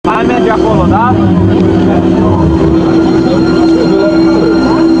acolo, da?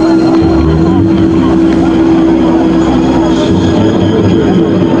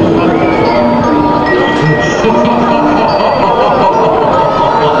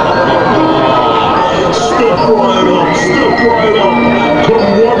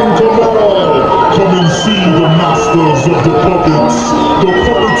 Of the puppets, the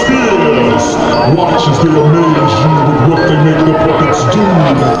puppeteers. Watch as they amaze you with what they make the puppets do.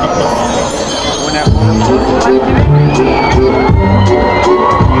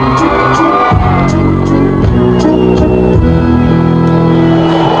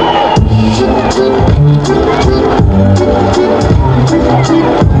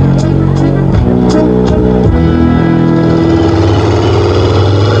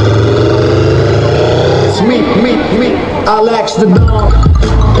 I'll ask the dog.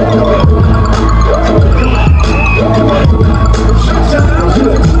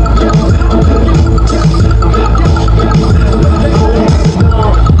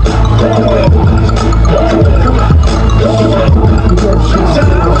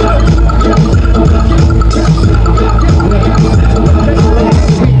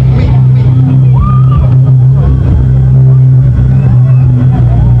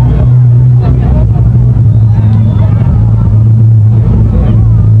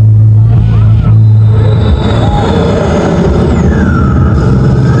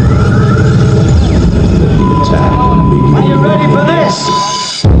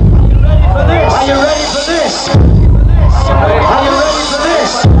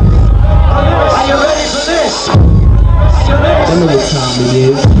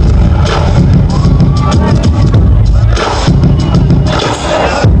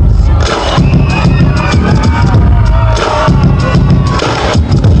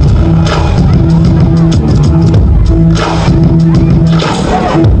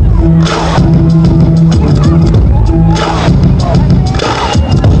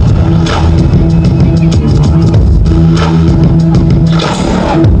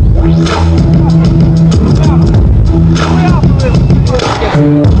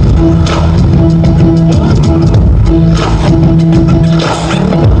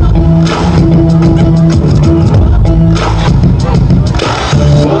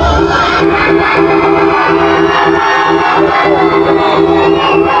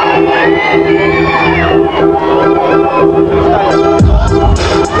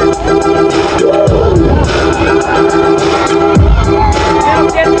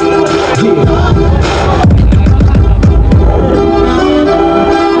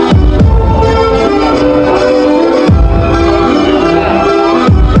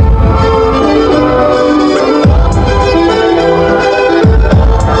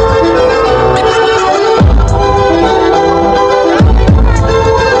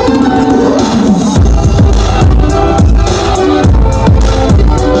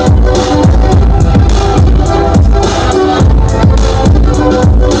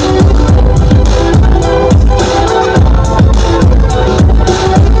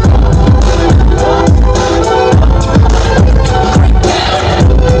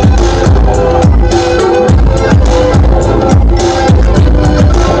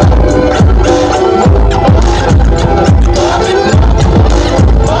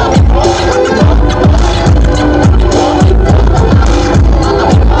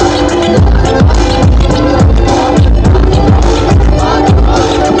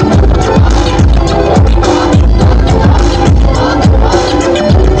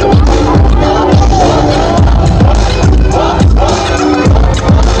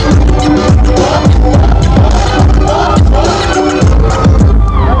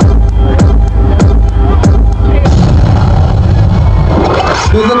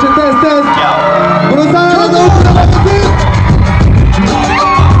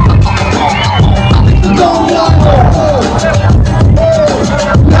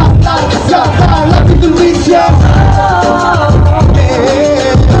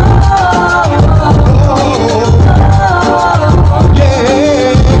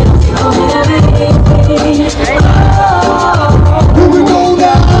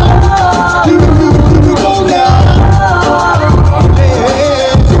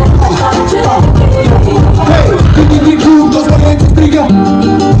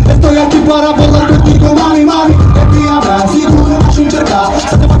 Estoy aquí para volar contigo, mami, mami. E mi avrà, sicuro faccio cercare.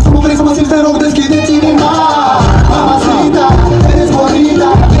 Se te faccio muovere, siamo sempre rock del schede, ti rimane.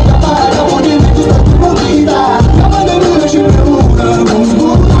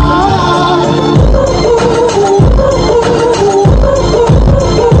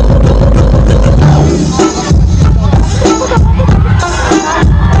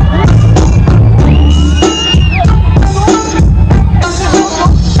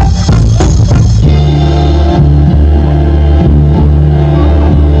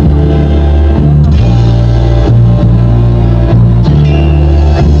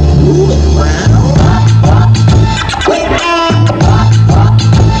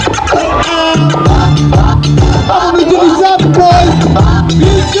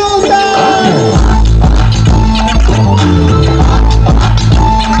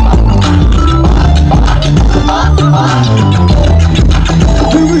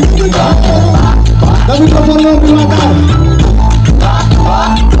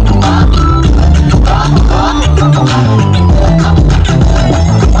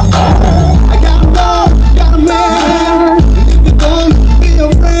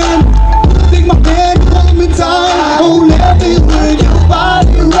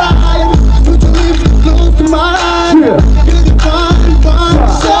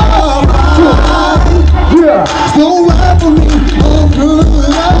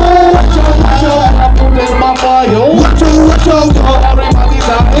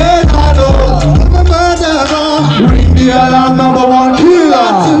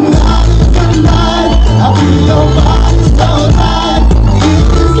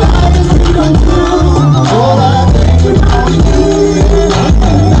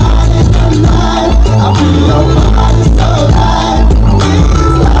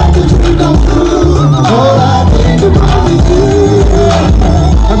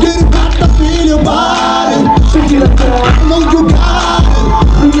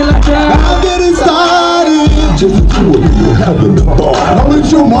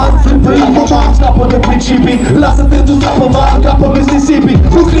 romanță prima mea scapă de principii. Lasă-te tu să povarca pe Mississippi.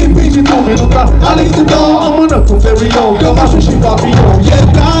 Nu clipi și tu minuta Alex de două amână cu Ferion, cămașă și papion. E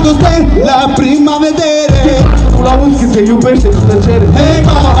dragoste la prima vedere. Nu l-auzi când te iubește cu tăcere. Hei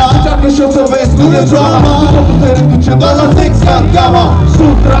mama, încearcă și o să vezi, nu e drama. Tot putere duce doar la sex ca gama.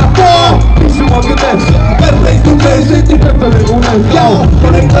 Sunt dragon, nici nu mă gândesc. Perfect, tu crezi, sentimentele unesc. Iau,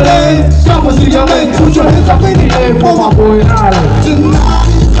 conectări, scapă seriamente. Put your hands up in the air, for my boy Alex.